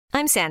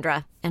I'm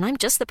Sandra, and I'm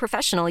just the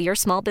professional your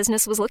small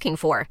business was looking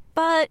for.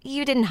 But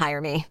you didn't hire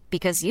me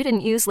because you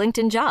didn't use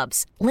LinkedIn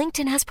Jobs.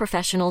 LinkedIn has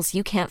professionals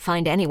you can't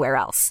find anywhere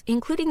else,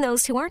 including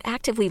those who aren't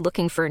actively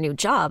looking for a new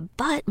job,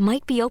 but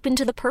might be open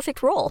to the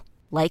perfect role,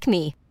 like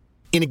me.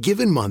 In a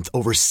given month,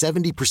 over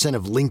 70%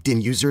 of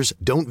LinkedIn users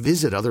don't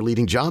visit other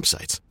leading job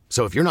sites.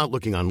 So if you're not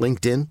looking on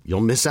LinkedIn,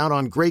 you'll miss out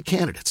on great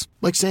candidates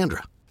like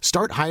Sandra.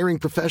 Start hiring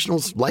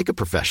professionals like a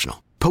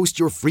professional. Post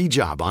your free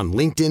job on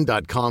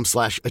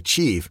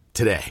linkedin.com/achieve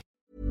today.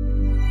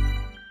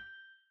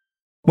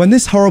 When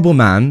this horrible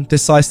man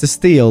decides to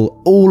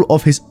steal all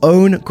of his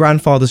own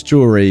grandfather's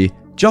jewelry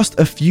just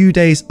a few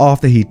days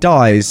after he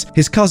dies,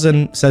 his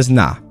cousin says,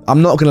 nah,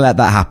 I'm not going to let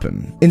that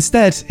happen.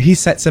 Instead, he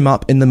sets him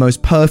up in the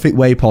most perfect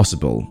way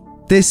possible.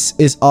 This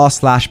is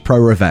r/pro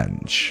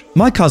revenge.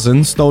 My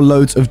cousin stole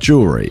loads of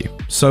jewelry,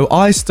 so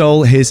I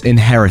stole his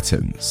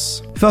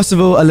inheritance. First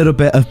of all, a little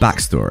bit of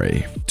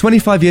backstory.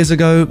 25 years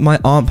ago, my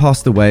aunt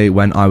passed away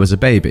when I was a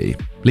baby,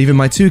 leaving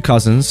my two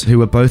cousins, who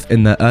were both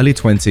in their early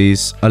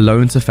 20s,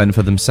 alone to fend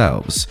for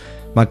themselves.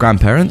 My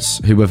grandparents,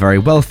 who were very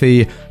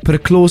wealthy, put a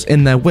clause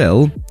in their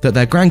will that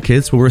their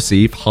grandkids will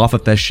receive half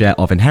of their share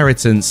of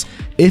inheritance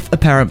if a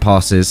parent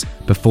passes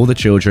before the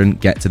children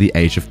get to the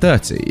age of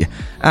 30,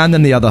 and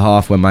then the other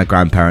half when my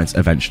grandparents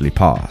eventually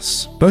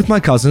pass. Both my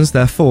cousins,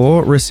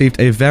 therefore, received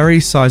a very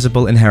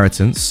sizable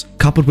inheritance,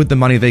 coupled with the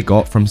money they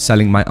got from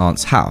selling my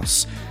aunt's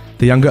house.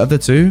 The younger of the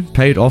two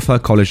paid off her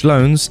college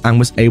loans and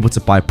was able to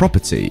buy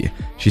property.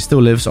 She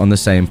still lives on the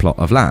same plot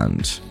of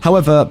land.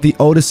 However, the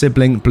older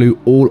sibling blew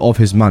all of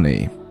his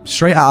money.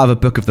 Straight out of a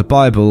book of the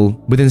Bible,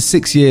 within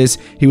 6 years,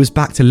 he was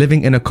back to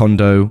living in a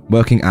condo,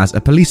 working as a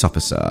police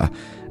officer.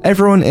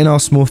 Everyone in our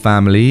small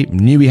family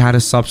knew he had a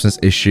substance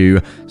issue,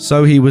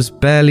 so he was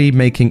barely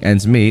making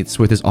ends meet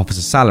with his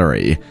officer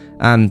salary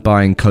and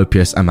buying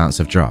copious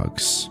amounts of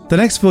drugs. The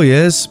next 4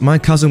 years, my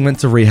cousin went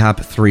to rehab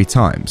 3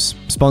 times,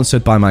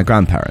 sponsored by my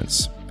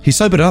grandparents. He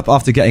sobered up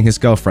after getting his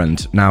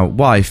girlfriend, now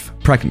wife,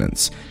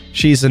 pregnant.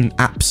 She's an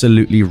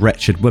absolutely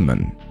wretched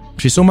woman.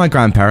 She saw my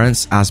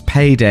grandparents as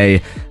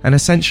payday and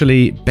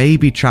essentially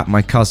baby-trapped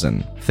my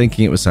cousin,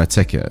 thinking it was her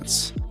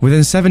ticket.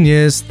 Within 7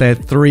 years, they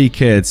had 3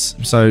 kids,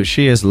 so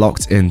she is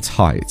locked in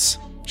tight.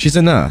 She's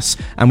a nurse,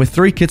 and with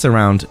 3 kids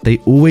around, they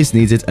always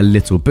needed a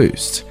little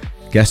boost.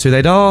 Guess who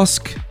they'd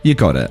ask? You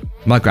got it,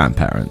 my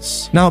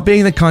grandparents. Now,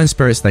 being the kind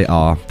spirits they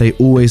are, they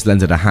always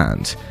lended a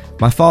hand.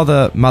 My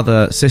father,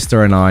 mother,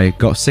 sister and I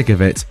got sick of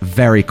it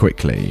very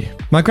quickly.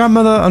 My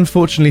grandmother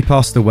unfortunately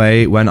passed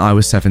away when I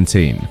was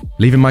 17,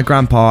 leaving my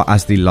grandpa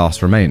as the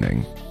last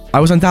remaining. I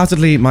was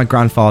undoubtedly my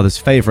grandfather's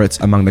favourite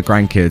among the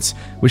grandkids,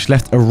 which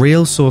left a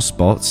real sore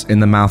spot in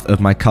the mouth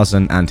of my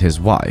cousin and his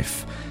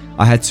wife.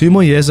 I had 2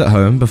 more years at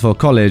home before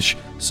college,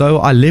 so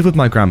I lived with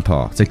my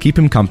grandpa to keep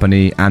him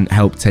company and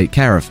help take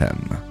care of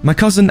him. My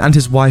cousin and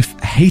his wife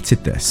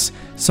hated this,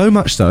 so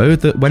much so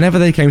that whenever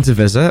they came to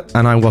visit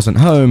and I wasn't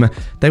home,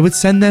 they would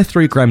send their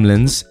 3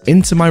 gremlins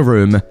into my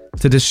room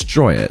to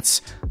destroy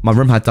it. My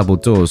room had double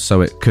doors,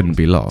 so it couldn't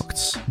be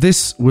locked.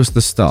 This was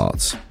the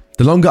start.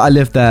 The longer I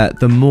lived there,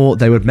 the more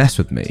they would mess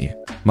with me.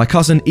 My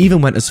cousin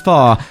even went as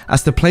far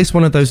as to place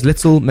one of those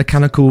little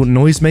mechanical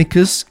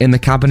noisemakers in the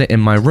cabinet in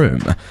my room,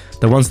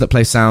 the ones that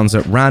play sounds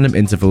at random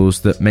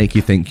intervals that make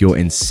you think you're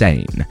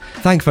insane.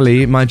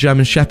 Thankfully, my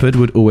German Shepherd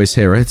would always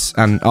hear it,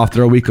 and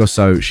after a week or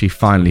so, she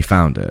finally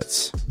found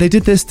it. They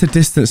did this to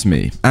distance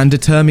me and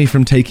deter me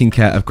from taking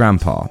care of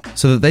Grandpa,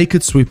 so that they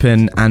could swoop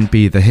in and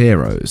be the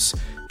heroes.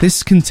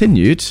 This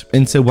continued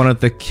until one of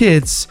the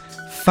kids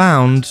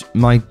found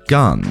my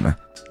gun.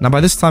 Now, by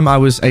this time I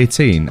was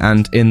 18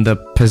 and in the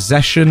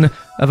possession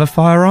of a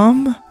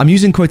firearm. I'm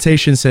using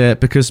quotations here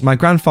because my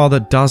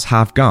grandfather does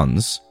have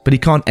guns, but he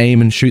can't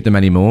aim and shoot them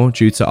anymore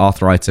due to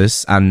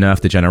arthritis and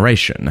nerve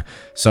degeneration.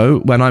 So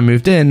when I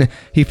moved in,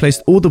 he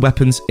placed all the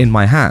weapons in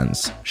my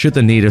hands, should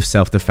the need of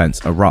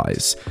self-defense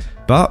arise.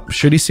 But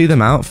should he see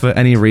them out for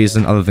any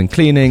reason other than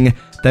cleaning,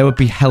 there would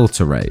be hell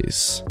to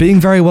raise. Being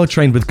very well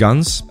trained with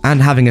guns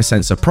and having a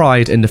sense of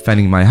pride in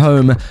defending my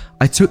home,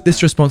 I took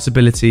this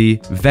responsibility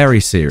very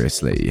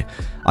seriously.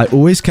 I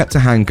always kept a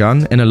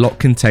handgun in a locked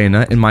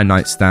container in my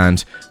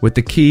nightstand with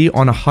the key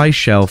on a high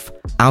shelf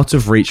out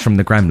of reach from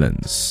the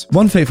gremlins.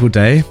 One fateful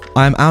day,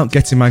 I am out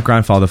getting my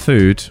grandfather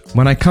food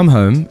when I come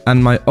home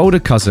and my older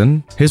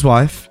cousin, his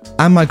wife,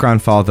 and my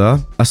grandfather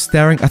are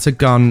staring at a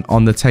gun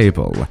on the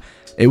table.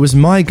 It was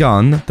my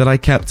gun that I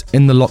kept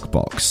in the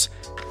lockbox.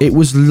 It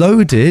was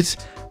loaded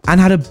and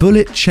had a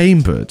bullet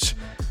chambered.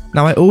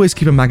 Now, I always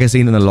keep a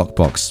magazine in the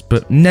lockbox,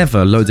 but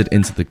never loaded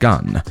into the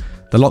gun.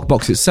 The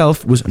lockbox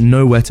itself was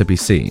nowhere to be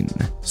seen.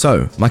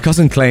 So, my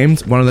cousin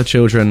claimed one of the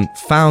children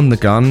found the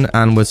gun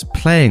and was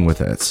playing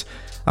with it.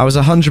 I was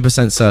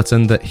 100%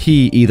 certain that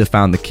he either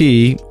found the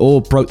key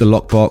or broke the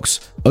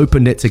lockbox,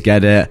 opened it to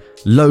get it,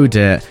 load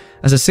it,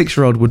 as a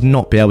 6-year-old would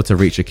not be able to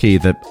reach a key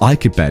that I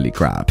could barely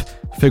grab,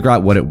 figure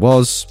out what it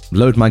was,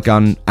 load my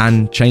gun,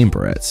 and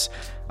chamber it.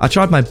 I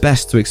tried my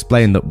best to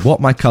explain that what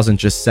my cousin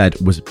just said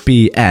was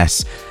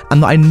BS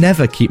and that I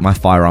never keep my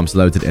firearms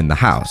loaded in the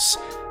house.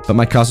 But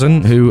my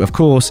cousin, who of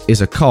course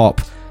is a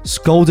cop,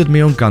 scolded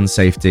me on gun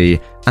safety,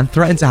 and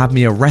threatened to have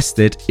me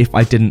arrested if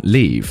I didn't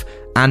leave,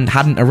 and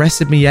hadn't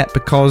arrested me yet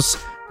because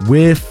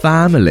we're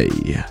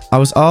family. I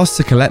was asked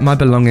to collect my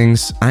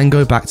belongings and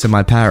go back to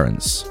my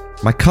parents.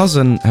 My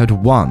cousin had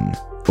won,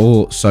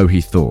 or so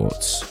he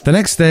thought. The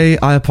next day,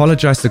 I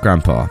apologized to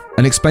Grandpa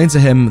and explained to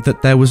him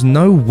that there was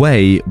no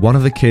way one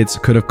of the kids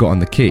could have gotten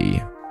the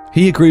key.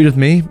 He agreed with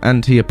me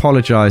and he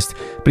apologized,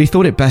 but he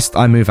thought it best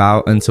I move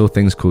out until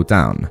things cooled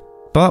down.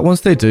 But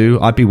once they do,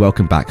 I'd be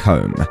welcome back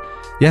home.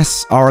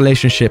 Yes, our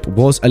relationship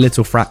was a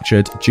little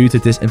fractured due to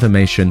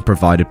disinformation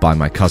provided by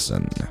my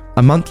cousin.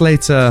 A month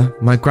later,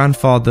 my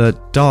grandfather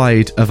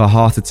died of a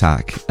heart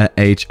attack at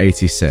age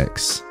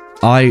 86.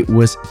 I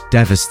was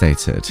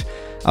devastated.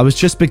 I was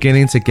just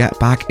beginning to get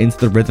back into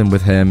the rhythm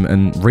with him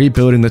and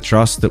rebuilding the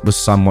trust that was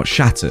somewhat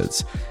shattered.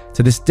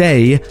 To this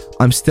day,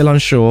 I'm still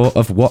unsure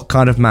of what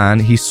kind of man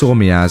he saw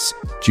me as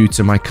due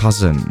to my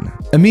cousin.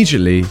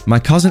 Immediately, my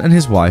cousin and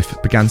his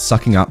wife began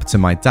sucking up to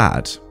my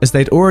dad. As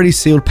they'd already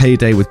sealed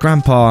payday with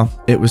Grandpa,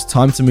 it was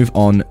time to move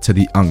on to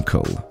the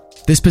uncle.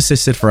 This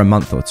persisted for a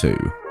month or two.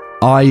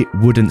 I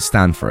wouldn't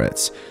stand for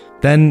it.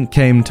 Then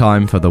came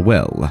time for the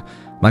will.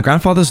 My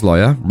grandfather's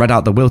lawyer read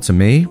out the will to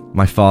me,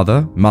 my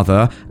father,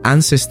 mother,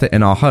 and sister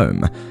in our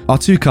home. Our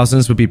two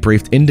cousins would be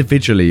briefed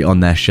individually on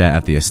their share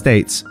of the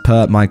estates,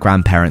 per my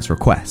grandparents'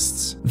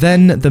 requests.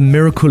 Then the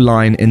miracle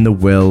line in the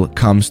will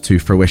comes to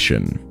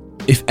fruition.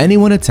 If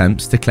anyone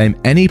attempts to claim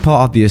any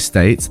part of the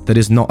estate that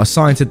is not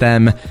assigned to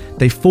them,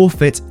 they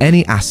forfeit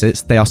any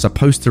assets they are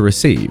supposed to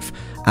receive,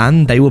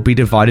 and they will be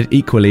divided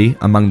equally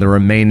among the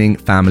remaining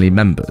family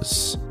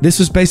members. This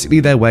was basically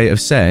their way of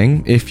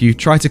saying, if you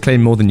try to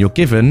claim more than you're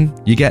given,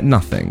 you get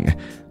nothing.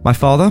 My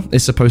father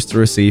is supposed to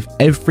receive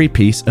every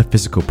piece of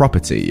physical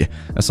property,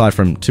 aside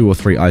from 2 or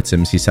 3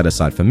 items he set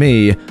aside for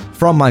me,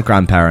 from my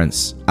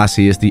grandparents, as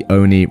he is the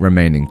only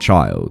remaining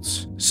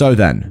child. So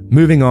then,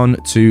 moving on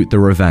to the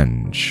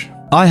revenge.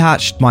 I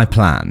hatched my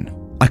plan.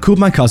 I called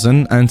my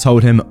cousin and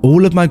told him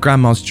all of my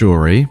grandma's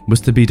jewelry was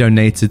to be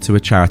donated to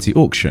a charity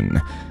auction.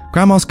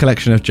 Grandma's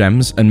collection of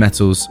gems and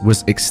metals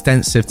was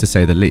extensive to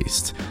say the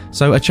least,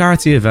 so a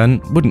charity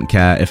event wouldn't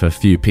care if a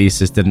few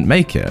pieces didn't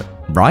make it,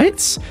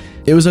 right?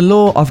 It was a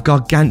law of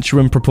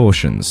gargantuan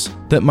proportions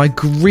that my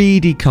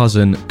greedy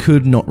cousin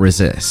could not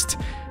resist.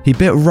 He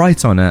bit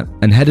right on it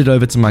and headed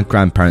over to my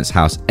grandparents'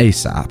 house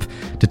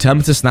ASAP,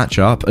 determined to snatch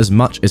up as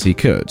much as he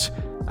could.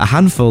 A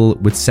handful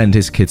would send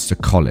his kids to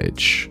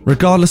college.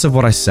 Regardless of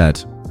what I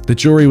said, the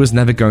jewelry was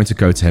never going to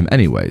go to him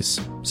anyways,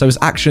 so his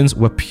actions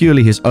were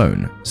purely his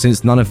own,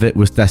 since none of it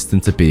was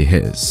destined to be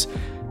his.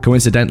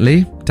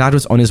 Coincidentally, Dad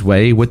was on his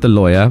way with the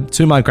lawyer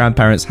to my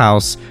grandparents'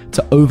 house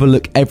to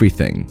overlook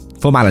everything,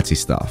 formality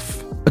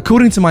stuff.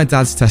 According to my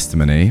dad's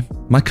testimony,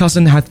 my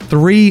cousin had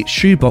 3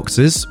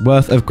 shoeboxes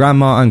worth of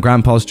Grandma and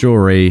Grandpa's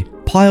jewelry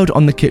piled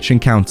on the kitchen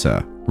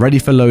counter, ready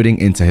for loading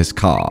into his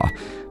car.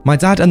 My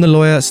dad and the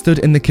lawyer stood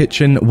in the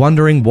kitchen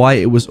wondering why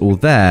it was all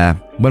there,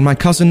 when my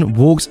cousin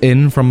walks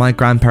in from my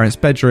grandparents'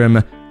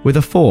 bedroom with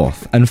a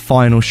 4th and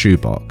final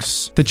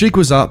shoebox. The jig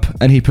was up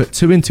and he put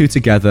 2 and 2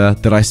 together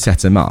that I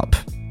set him up.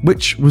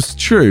 Which was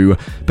true,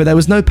 but there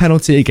was no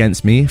penalty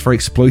against me for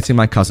exploiting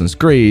my cousin's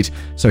greed,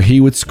 so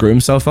he would screw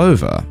himself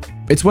over.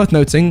 It's worth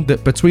noting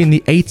that between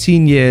the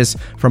 18 years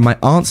from my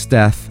aunt's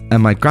death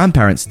and my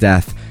grandparents'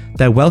 death,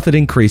 their wealth had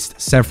increased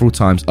several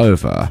times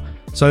over.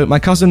 So my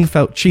cousin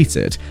felt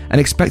cheated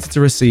and expected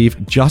to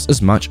receive just as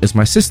much as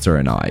my sister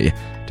and I,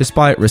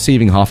 despite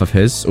receiving half of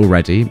his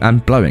already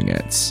and blowing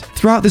it.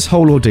 Throughout this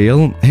whole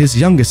ordeal, his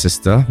younger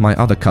sister, my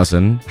other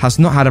cousin, has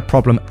not had a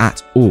problem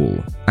at all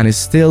and is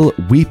still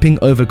weeping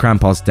over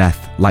Grandpa's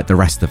death like the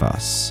rest of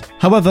us.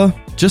 However,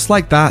 just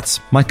like that,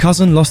 my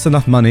cousin lost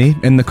enough money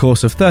in the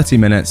course of 30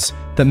 minutes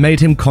that made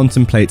him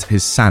contemplate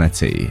his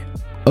sanity.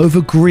 Over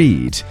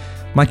greed.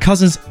 My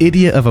cousin's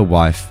idiot of a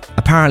wife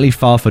apparently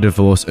filed for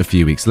divorce a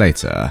few weeks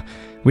later.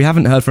 We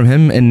haven't heard from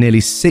him in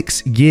nearly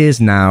 6 years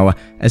now,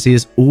 as he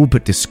is all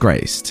but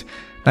disgraced.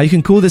 Now you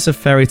can call this a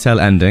fairy tale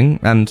ending,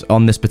 and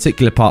on this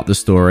particular part of the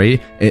story,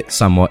 it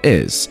somewhat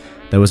is.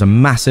 There was a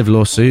massive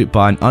lawsuit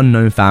by an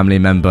unknown family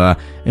member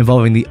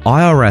involving the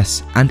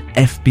IRS and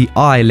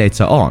FBI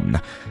later on.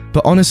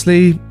 But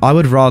honestly, I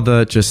would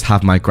rather just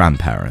have my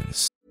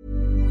grandparents.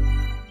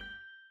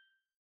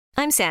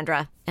 I'm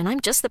Sandra, and I'm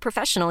just the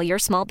professional your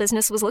small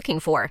business was looking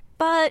for.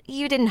 But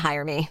you didn't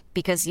hire me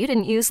because you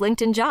didn't use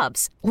LinkedIn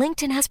Jobs.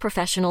 LinkedIn has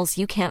professionals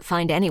you can't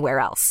find anywhere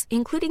else,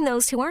 including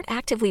those who aren't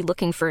actively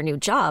looking for a new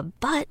job,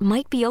 but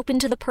might be open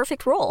to the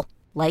perfect role,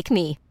 like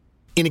me.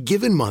 In a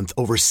given month,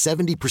 over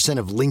 70%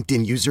 of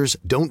LinkedIn users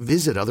don't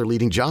visit other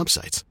leading job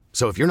sites.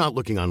 So if you're not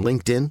looking on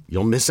LinkedIn,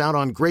 you'll miss out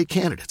on great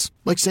candidates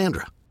like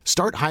Sandra.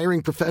 Start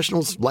hiring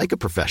professionals like a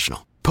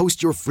professional.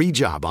 Post your free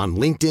job on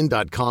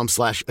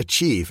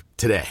linkedin.com/achieve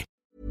today.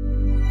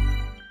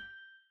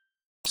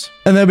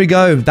 And there we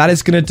go. That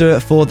is going to do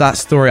it for that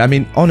story. I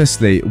mean,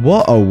 honestly,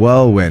 what a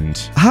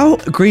whirlwind. How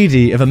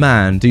greedy of a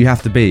man do you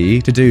have to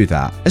be to do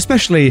that?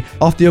 Especially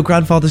after your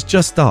grandfather's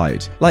just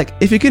died. Like,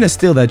 if you're going to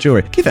steal their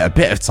jewelry, give it a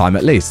bit of time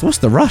at least. What's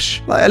the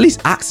rush? Like, at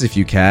least act as if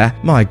you care.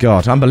 My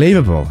God,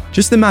 unbelievable.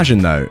 Just imagine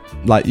though,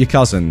 like your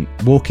cousin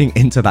walking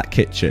into that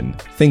kitchen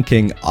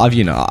thinking,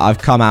 I've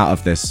come out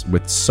of this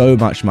with so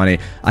much money.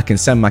 I can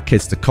send my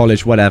kids to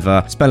college,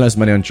 whatever, spend loads of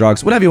money on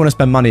drugs, whatever you want to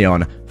spend money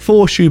on.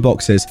 4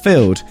 shoeboxes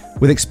filled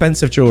with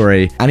expensive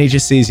jewelry, and he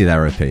just sees you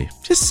there, OP.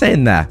 Just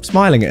sitting there,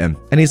 smiling at him.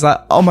 And he's like,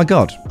 oh my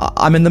God,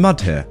 I'm in the mud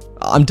here.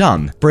 I'm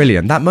done.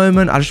 Brilliant. That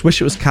moment, I just wish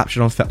it was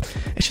captured on film.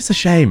 It's just a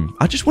shame.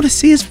 I just want to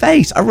see his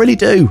face. I really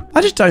do.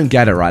 I just don't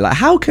get it, right? Like,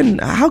 how can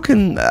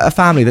a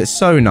family that's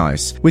so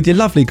nice with your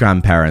lovely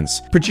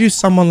grandparents produce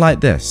someone like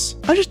this?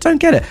 I just don't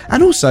get it.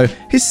 And also,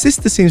 his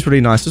sister seems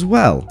really nice as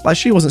well. Like,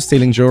 she wasn't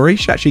stealing jewelry.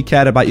 She actually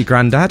cared about your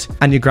granddad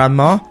and your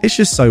grandma. It's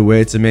just so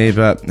weird to me,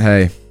 but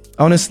hey,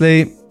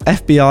 honestly,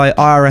 FBI,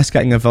 IRS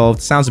getting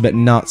involved sounds a bit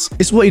nuts.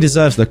 It's what he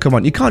deserves though, come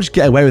on. You can't just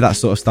get away with that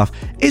sort of stuff.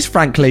 It's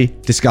frankly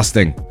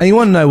disgusting. And you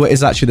want to know what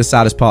is actually the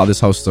saddest part of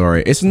this whole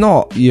story? It's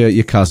not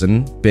your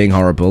cousin being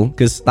horrible,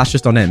 because that's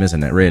just on him,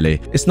 isn't it,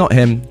 really? It's not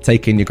him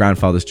taking your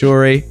grandfather's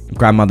jewelry,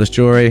 grandmother's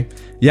jewelry.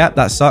 Yep,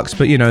 that sucks,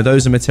 but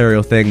those are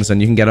material things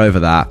and you can get over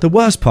that. The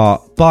worst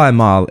part, by a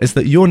mile, is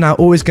that you're now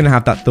always going to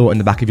have that thought in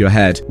the back of your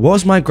head.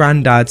 Was my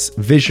granddad's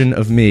vision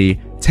of me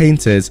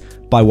tainted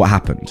by what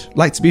happened?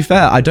 Like, to be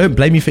fair, I don't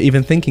blame you for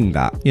even thinking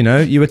that.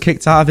 You were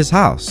kicked out of his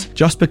house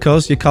just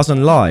because your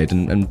cousin lied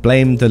and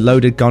blamed the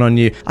loaded gun on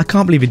you. I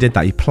can't believe he did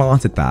that. He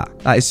planted that.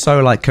 That is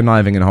so,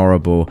 conniving and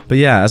horrible. But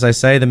yeah, as I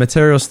say, the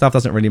material stuff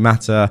doesn't really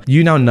matter.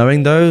 You now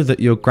knowing, though, that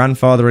your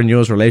grandfather and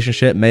yours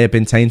relationship may have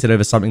been tainted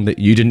over something that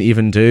you didn't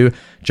even do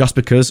just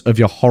because of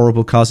your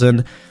horrible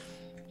cousin,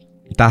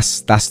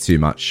 that's too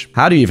much.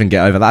 How do you even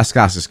get over that?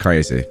 That's just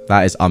crazy.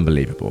 That is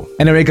unbelievable.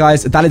 Anyway,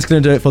 guys, that is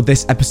going to do it for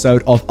this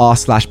episode of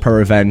r/Pro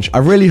Revenge. I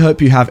really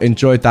hope you have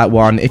enjoyed that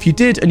one. If you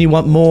did and you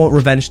want more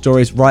revenge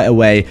stories right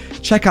away,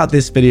 check out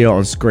this video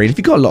on screen. If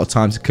you've got a lot of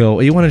time to kill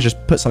or you want to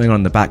just put something on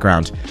in the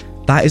background,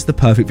 that is the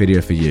perfect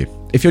video for you.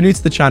 If you're new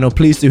to the channel,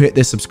 please do hit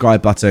this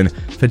subscribe button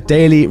for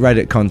daily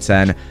Reddit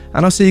content,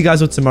 and I'll see you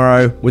guys all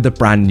tomorrow with a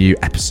brand new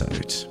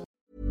episode.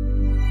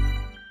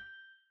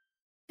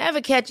 Ever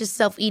catch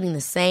yourself eating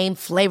the same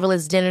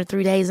flavorless dinner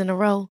 3 days in a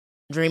row?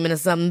 Dreaming of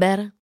something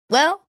better?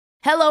 Well,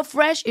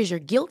 HelloFresh is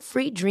your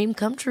guilt-free dream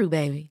come true,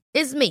 baby.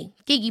 It's me,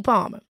 Keke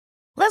Palmer.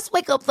 Let's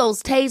wake up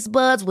those taste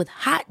buds with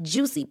hot,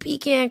 juicy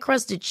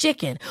pecan-crusted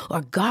chicken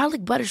or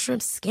garlic butter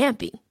shrimp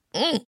scampi.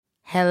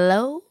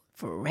 Hello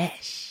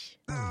Fresh.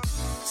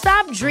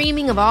 Stop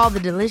dreaming of all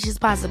the delicious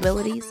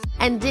possibilities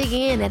and dig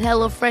in at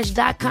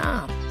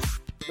HelloFresh.com.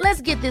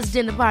 Let's get this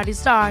dinner party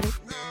started.